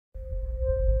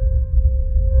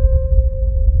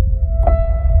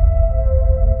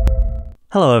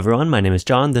Hello everyone, my name is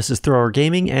John, this is Thrower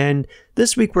Gaming, and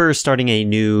this week we're starting a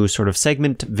new sort of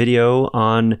segment video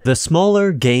on the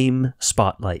smaller game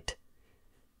spotlight.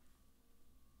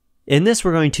 In this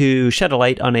we're going to shed a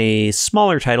light on a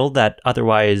smaller title that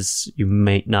otherwise you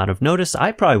may not have noticed,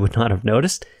 I probably would not have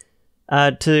noticed,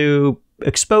 to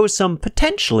expose some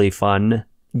potentially fun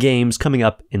games coming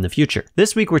up in the future.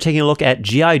 This week we're taking a look at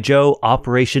G.I. Joe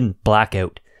Operation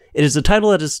Blackout. It is a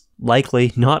title that is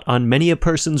likely not on many a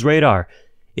person's radar.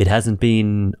 It hasn't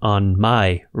been on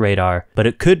my radar, but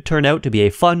it could turn out to be a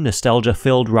fun,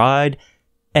 nostalgia-filled ride,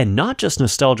 and not just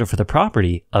nostalgia for the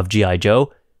property of G.I.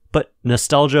 Joe, but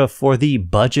nostalgia for the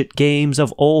budget games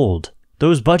of old.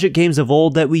 Those budget games of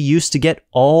old that we used to get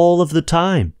all of the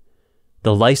time.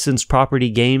 The licensed property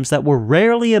games that were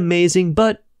rarely amazing,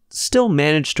 but still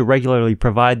managed to regularly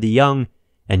provide the young,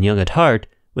 and young at heart,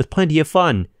 with plenty of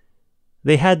fun.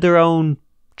 They had their own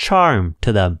charm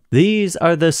to them. These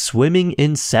are the Swimming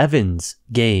in Sevens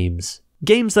games.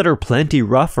 Games that are plenty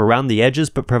rough around the edges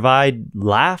but provide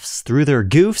laughs through their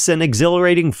goofs and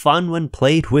exhilarating fun when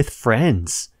played with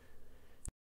friends.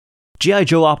 G.I.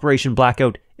 Joe Operation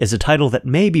Blackout is a title that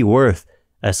may be worth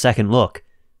a second look,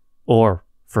 or,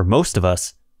 for most of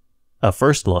us, a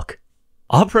first look.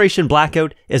 Operation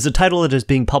Blackout is a title that is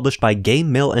being published by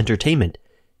Game Mill Entertainment,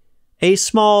 a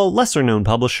small, lesser-known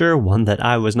publisher, one that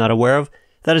I was not aware of,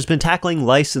 that has been tackling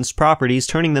licensed properties,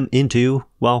 turning them into,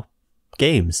 well,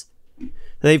 games.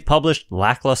 They've published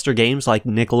lackluster games like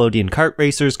Nickelodeon Kart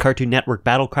Racers, Cartoon Network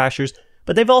Battle Crashers,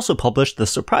 but they've also published the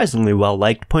surprisingly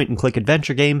well-liked point-and-click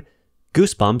adventure game,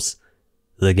 Goosebumps,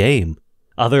 the game.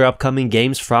 Other upcoming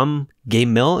games from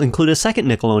Game Mill include a second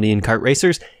Nickelodeon Kart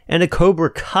Racers and a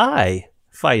Cobra Kai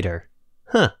fighter.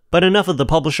 But enough of the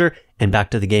publisher, and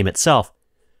back to the game itself.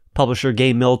 Publisher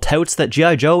Game Mill touts that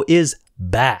G.I. Joe is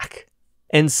back,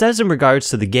 and says in regards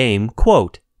to the game,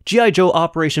 quote, G.I. Joe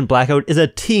Operation Blackout is a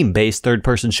team-based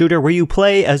third-person shooter where you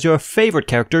play as your favorite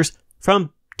characters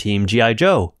from Team G.I.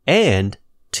 Joe and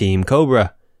Team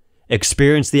Cobra.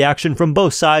 Experience the action from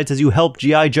both sides as you help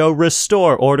G.I. Joe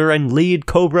restore order and lead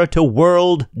Cobra to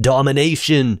world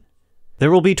domination. There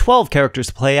will be 12 characters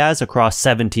to play as across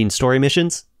 17 story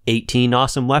missions, 18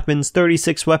 awesome weapons,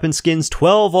 36 weapon skins,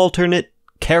 12 alternate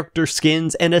character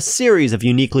skins, and a series of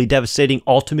uniquely devastating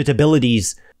ultimate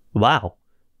abilities. Wow.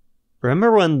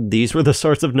 Remember when these were the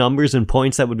sorts of numbers and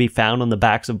points that would be found on the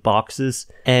backs of boxes?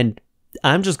 And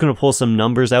I'm just going to pull some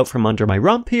numbers out from under my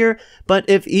rump here, but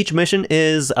if each mission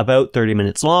is about 30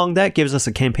 minutes long, that gives us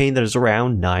a campaign that is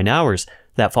around 9 hours.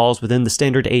 That falls within the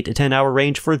standard 8 to 10 hour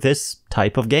range for this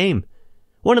type of game.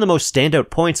 One of the most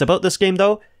standout points about this game,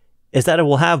 though, is that it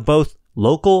will have both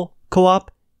local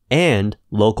co-op and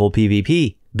local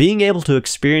PvP. Being able to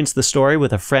experience the story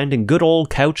with a friend in good old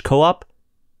couch co-op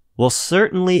will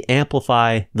certainly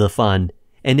amplify the fun.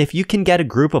 And if you can get a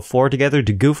group of 4 together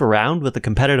to goof around with a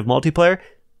competitive multiplayer,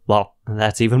 well,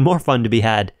 that's even more fun to be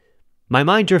had. My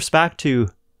mind drifts back to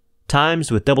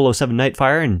times with 007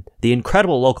 Nightfire and the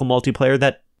incredible local multiplayer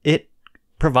that it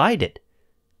provided.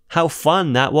 How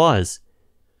fun that was.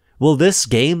 Will this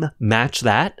game match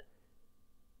that?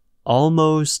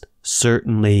 Almost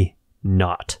certainly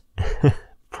not.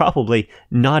 Probably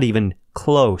not even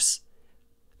close.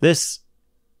 This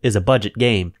is a budget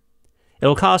game.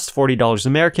 It'll cost $40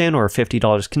 American or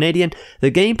 $50 Canadian.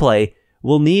 The gameplay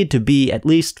will need to be at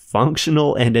least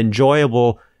functional and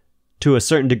enjoyable to a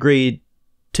certain degree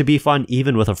to be fun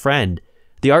even with a friend.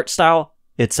 The art style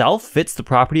itself fits the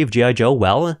property of G.I. Joe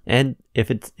well, and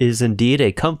if it is indeed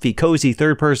a comfy, cozy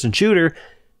third-person shooter,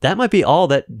 that might be all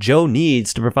that Joe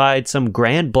needs to provide some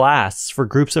grand blasts for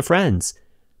groups of friends.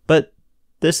 But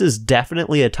this is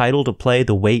definitely a title to play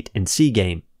the wait-and-see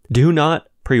game. Do not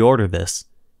pre-order this.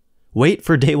 Wait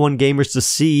for day one gamers to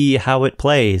see how it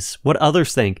plays, what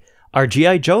others think. Are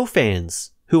G.I. Joe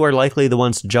fans, who are likely the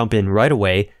ones to jump in right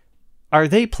away, are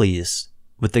they pleased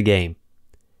with the game?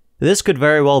 This could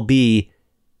very well be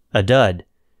a dud,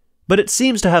 but it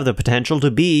seems to have the potential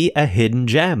to be a hidden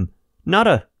gem. Not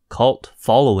a cult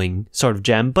following sort of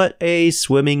gem, but a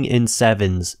Swimming in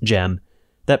Sevens gem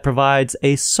that provides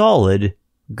a solid,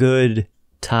 good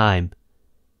time.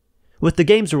 With the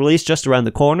game's release just around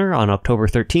the corner on October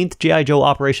 13th, G.I. Joe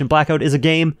Operation Blackout is a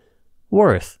game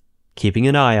worth keeping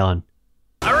an eye on.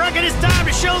 I reckon it's time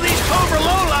to show these Cobra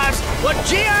lowlifes what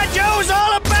G.I. Joe's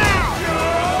all about!